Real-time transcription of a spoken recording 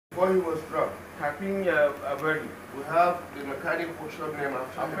Before he was dropped, kafin ya bari we have the mechanic workshop name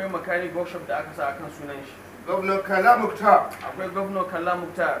after akwai him. mechanic workshop da aka sa akan sunan shi. Governor Kala Mukhtar Akwai Governor Kalla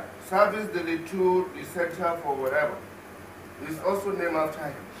Mukhtar, service the Litu, the center for whatever. It's also named after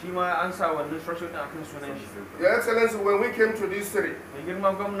him. shi ma an sa wannan structure din akan sunan shi. Your Excellency, when we came to this city, Mai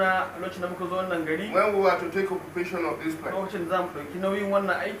girma gwamna lokacin da muka zo wannan gari, when we were to take occupation of this place, lokacin da za mu ɗauki nauyin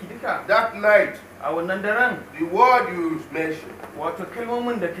wannan aiki duka, that night, a wannan daren, the word you mentioned wato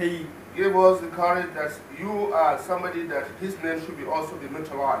kalmomin da ka yi, gave us the courage that you are somebody that his name should be also be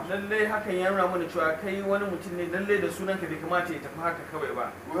mythologized. lallai hakan ya nuna mana cewa kai wani mutum ne lallai da sunanka bai kamata ya tafi haka kawai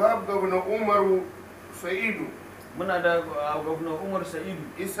ba. We have Governor Umaru Saidu Muna da Governor Umar Sa'idu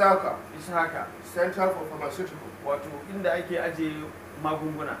Isaka, Ishaka, Center for Pharmaceutical. wato inda ake aje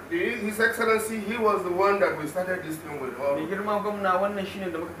magunguna. His Excellency, he was the one that we started this thing with, Mai girma gwamna wannan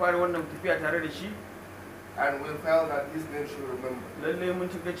shine da muka fara wannan tafiya tare da shi. and we felt that his name should remember. Lallai mun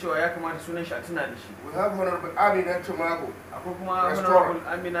tuka cewa ya kamata sunan shi a tuna da shi. We have Honorable Amina Chimago. Akwai kuma Restaurant. Honorable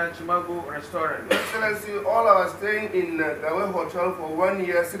Amina Chimago Restaurant. Your Excellency, all our staying in Gawe Hotel for 1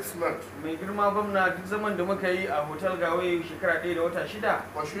 year, 6 months, Mai girma gwamna duk zaman da muka yi a Hotel Gawe shekara 1 da wata 6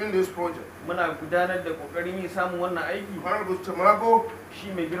 pursuing this project. muna gudanar da kokarin yin samun wannan aiki. Honorable Chimago Shi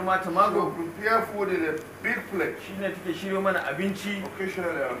mai girma will Tamago prepare food in a big plate, shine take shiryo mana abinci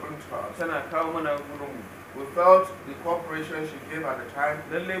occasionally and bring to us. tana kawo mana gurin mu. We felt the cooperation she gave at the time,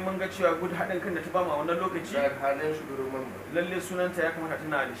 Lallai mun ga cewa gud haɗin kan da ta bamu a wannan lokaci, that her name should be remembered. lallai sunanta ya kamata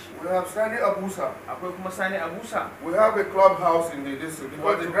tana da shi. We have Sani Abusa. Akwai kuma Sani Abusa, We have a clubhouse in the district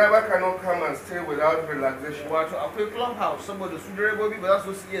because the driver cannot come and stay without relaxation. wato akwai clubhouse saboda su direbobi ba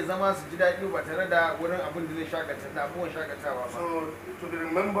za su iya zama su ji daɗi ba tare da wurin abin da zai shakata da abubuwan shakatawa ba. So to be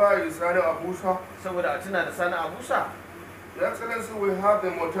remembered is Sani Abusa. Saboda a tuna da Sani Abusa, Your Excellency, we have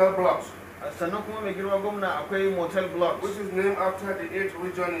the motel blocks, sannan kuma mai girma gwamna akwai motel blocks which is named after the 8th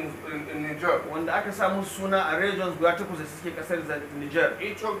region in Niger. wanda aka samu suna a regions guda 8 da suke kasar Niger.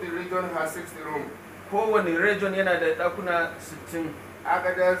 Each of the region has 60 rooms. Kowane region yana da ɗakuna 60.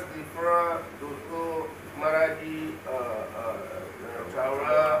 Agadez, Ifra, Doso, Maradi,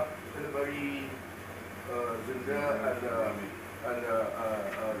 Taura, Tilbury, Zinder,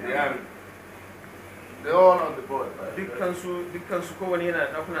 and Miami. They're all on the board. Dukkansu kowane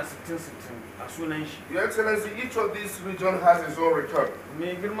yana da ɗakuna 60 a sunan shi. Your Excellency, each of these regions has its own return.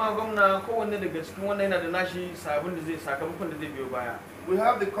 Mai girma gwamna kowanne daga cikin wannan yana da nashi sabon da zai sakamakon da zai biyo baya. We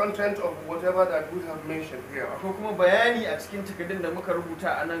have the content of whatever that we have mentioned here. Akwai kuma bayani a cikin takardun da muka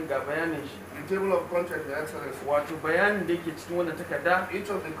rubuta a nan ga bayanin shi. The table of content, Your Excellency. Wato bayanin da yake cikin wannan takarda, Each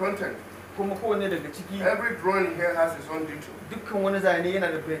of the content, kuma kowanne daga ciki every drawing here has its own detail. dukkan wani zane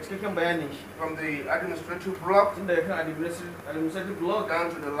yana da cikakken bayanin shi. From the administrative block Tun daga kan administrative block down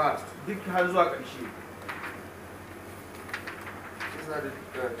to the last. duk har zuwa ƙarshe. These are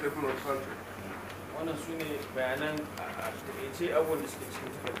the table of content. Wannan su ne bayanan a taƙaice abubuwan da suke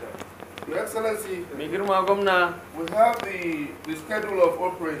cikin takardar. Your Excellency, Mai girma gwamna, we have the schedule of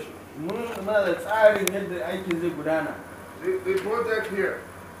operation. muna da tsarin yadda aikin zai gudana. The project here,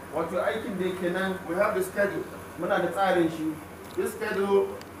 Wato aikin da yake nan we have the schedule. muna da tsarin shi. This schedule,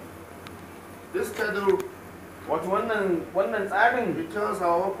 Wato wannan tsarin it tells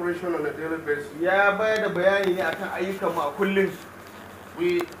our operation on a daily basis. ya bayar da bayani ne akan ayyukan mu a kullum.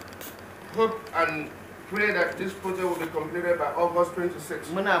 We hope and pray that this project will be completed by August 26.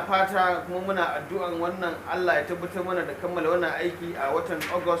 Muna fata kuma muna addu'an wannan Allah ya tabbatar mana da kammala wannan aiki a watan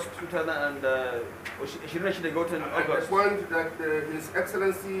August 26 ga watan At the August. point that His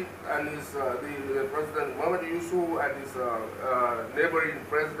Excellency and the President Muhammad Yusuf and his neighboring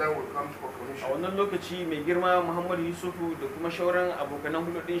president will come for A commission. wannan lokaci mai girma Muhammadu Yusufu da kuma shauran abokanan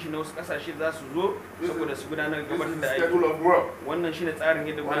hulɗin shi na wasu ƙasashe za su zo saboda su gudanar This is gabatar the da aiki. schedule of work Wannan shine tsarin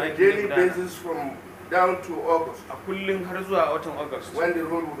yadda on a aiki daily zai gudana. basis from down to August, A kullum har zuwa watan August. when the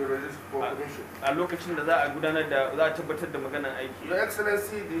road will be released for commission. A lokacin da za a gudanar da za a tabbatar da maganar aiki. Your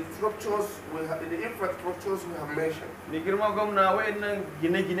Excellency, the structures the infrastructures we have mentioned, Mai girma gwamna wayannan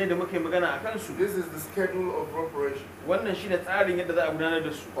gine-gine da muke magana a kansu. this is the schedule of operation Wannan shine tsarin yadda za a gudanar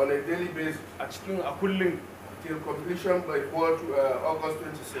da su on a daily basis a kullum till completion by August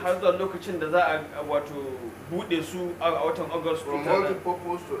har 26. zuwa lokacin da za a wato bude su a watan August From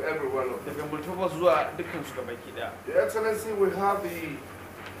multi-purpose to every one of them. daga multipurpose zuwa dukkan su gabaki daya. Your Excellency, we have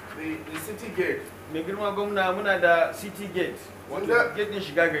the city gate. mai girma gwamna muna da city gate wato gate din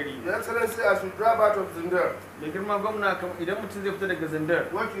shiga gari. Your Excellency, as you drive out of Zinder, mai girma gwamna idan mutum zai fita daga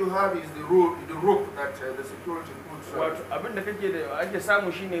Zinder, what you have is the rope that the security puts. Wato abin da ake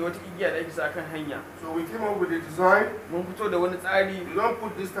samu shine wata igiya da ake sa kan hanya. So we came up with a design. Mun fito da wani tsari. You don't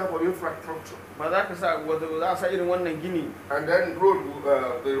put this type of infrastructure. Ba za ka sa wato za a sa irin wannan gini. And then the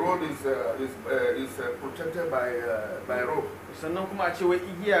road is protected by rope. Sannan kuma a ce wai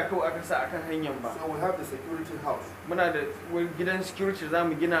igiya kawai aka sa akan hanyar ba. So we have the security house. Muna da gidan security za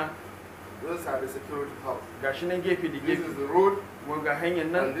mu gina. Those are the security house. Gashi nan gefe da gefe. This is the road. Ga hanyar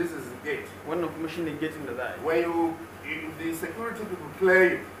nan. And this is the gate. Wannan kuma shine gate da za a yi. When the security people clear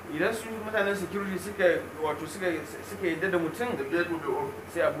you, idan su mutanen security suka yadda da mutum, the gate will be open.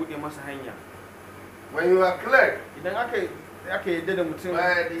 Sai a bude masa hanya. When you are cleared, idan aka yadda da mutum,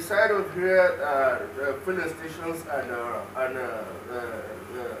 by the side of here, filling stations and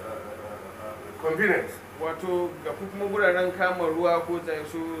convenience. Wato ga kuma guraren kama ruwa ko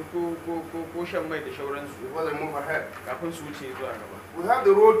shan mai da shauransu. Before they move ahead. Kafin su wuce zuwa gaba. We have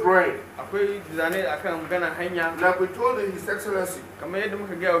the road drawing. Akwai zane akan magana hanya. Like we told His Excellency. Kamar yadda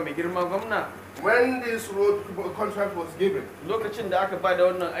muka gaya wa mai girma gwamna. When this road contract was given, lokacin da aka bada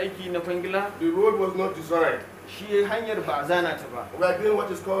wannan aiki na kwangila, the road was not designed. Shi hanyar ba zana ta ba. We are doing what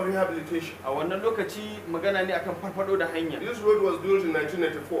is called rehabilitation. A wannan lokaci magana ne akan farfado da hanya. This road was built in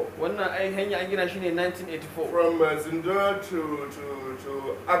 1984. Wannan hanya an gina shi ne 1984. From Zinder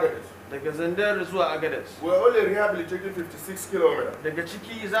to Agadez. Daga Zinder zuwa Agadez. We are only rehabilitating 56 kilometers. Daga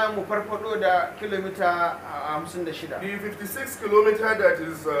ciki za mu farfado da kilomita 56. The 56 kilometers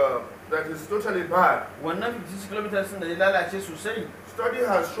that is totally bad. Wannan 56 kilometers sun da ya lalace sosai. Study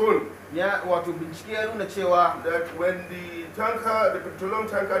has shown wato bincike ya nuna cewa that when the petroleum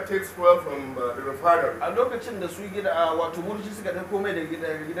tanker takes fuel from the refinery, a lokacin da su gida wato motoci suka dauko mai daga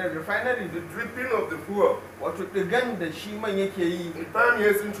gidan refinery, the dripping of the fuel, wato digan da shi man yake yi, it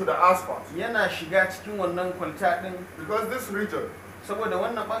permeates into the asphalt. Yana shiga cikin wannan kwalta din, because this region saboda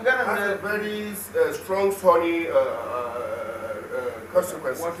wannan bangaren has a very strong sunny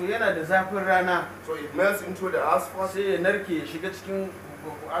consequences. Wato yana da zafin rana, so it melts into the asphalt. Sai ya narke ya shiga cikin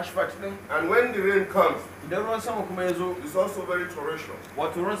asphalt din. And when the rain comes, idan ruwan sama kuma ya zo, it's also very torrential.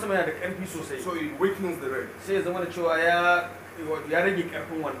 Wato ruwan sama yana da ƙarfi sosai. So it weakens the rain. Sai ya zama da cewa ya rage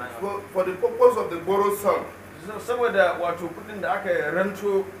ƙarfin wannan. For the purpose of the borrowed sum, saboda wato kudin da aka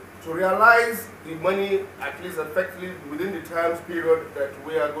ranto, to realize the money at least effectively within the time period that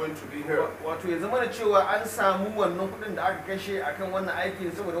we are going to be here. Wato ya zama da cewa an samu wannan kudin da aka kashe akan wannan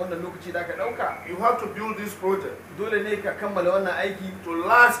aiki saboda wannan lokaci da aka dauka. You have to build this project. Dole ne ka kammala wannan aiki to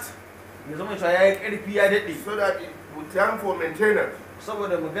last. Ya zama cewa yayi karfi ya dade. So that it would time for maintenance.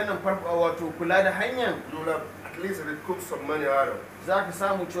 Saboda maganan wato kula da hanyar. You will have at least recoup some money out of it. Za ka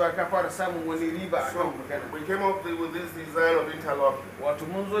samu cewa ka fara samun wani riba a kan magana. We came up with this design of interlocking. Wato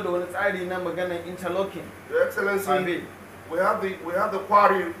mun zo da wani tsari na maganan interlocking. Your Excellency, we have the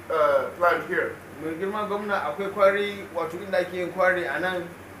quarry plant here. Mai girma gwamna akwai kwari wato inda ake yin kwari a nan.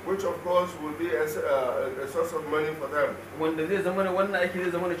 Which of course will be a source of money for them. Wanda zai zama wannan aiki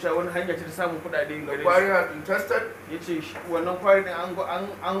zai zama cewa wani hanya ce ta samun kuɗaɗe gare su. The quarry has been tested. Yace wannan kwari din an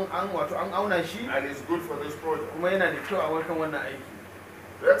auna shi. And it's good for this project. Kuma yana da kyau a wakan wannan aiki.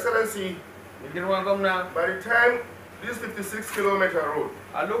 Your Excellency, mai girma gwamna, by the time this 56-kilometer road,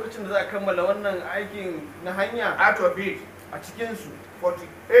 a lokacin da za a kammala wannan aikin na hanya, out of it, a cikin su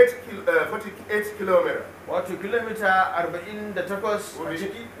 48 kilometers. Wato kilomita 48 a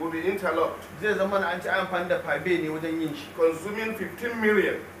ciki will be interlocked. Zai zama an ci amfani da fabe ne wajen yin shi. Consuming 15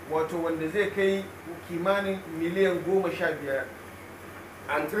 million. Wato wanda zai kai kimanin miliyan 15.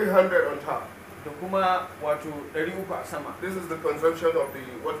 And 300 on top. Da kuma wato 300 a sama. This is the consumption of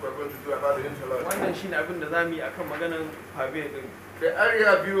what we're going to do about the interlock. Wannan shine abin da zamu yi akan maganar fabe din. The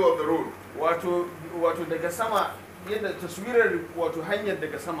area view of the road. Wato daga sama yadda taswirar wato hanyar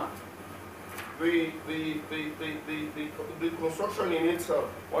daga sama. The construction in itself.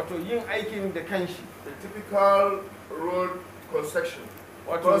 Wato yin aikin da kanshi. The typical road construction.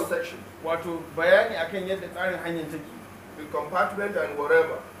 Cross section. Wato bayani akan yadda tsarin hanyar take. The compartment and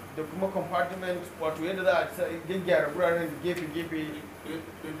whatever. Da kuma compartment wato yadda za a gyaggyara guraren gefe-gefe.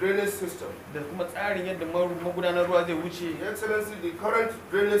 The drainage system. Da kuma tsarin yadda magudanar ruwa zai wuce. Your Excellency, the current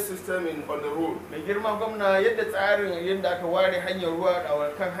drainage system on the road. Mai girma gwamna yadda tsarin yadda aka ware hanyar ruwa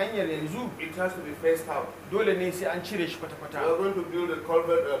a kan hanyar yanzu. It has to be phased out. Dole ne sai an cire shi kwata-kwata. We are going to build a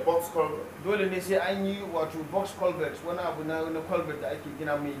culvert, box culvert. Dole ne sai an yi wato box culvert, wani abu na culvert da ake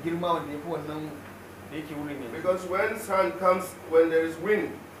gina mai girma wanda ya fi wannan da yake wurin yanzu. Because when sun comes, when there is wind,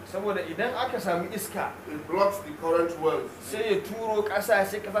 saboda idan aka samu iska it blocks the current wells. sai ya turo ƙasa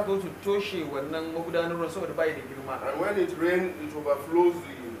sai ƙasa ta toshe wannan magudanar ruwan saboda bai da girma. And when it rains, it overflows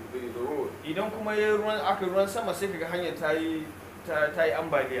the road. Idan kuma ya ruwan sama sai kaga hanyar ta yi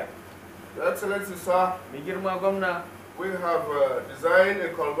ambaliya. Your Excellency, sir, Mai girma gwamna, we have designed a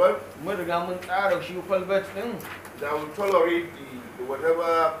culvert mun riga mun tsara shi culvert din that will tolerate the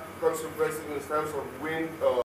whatever consequences in terms of wind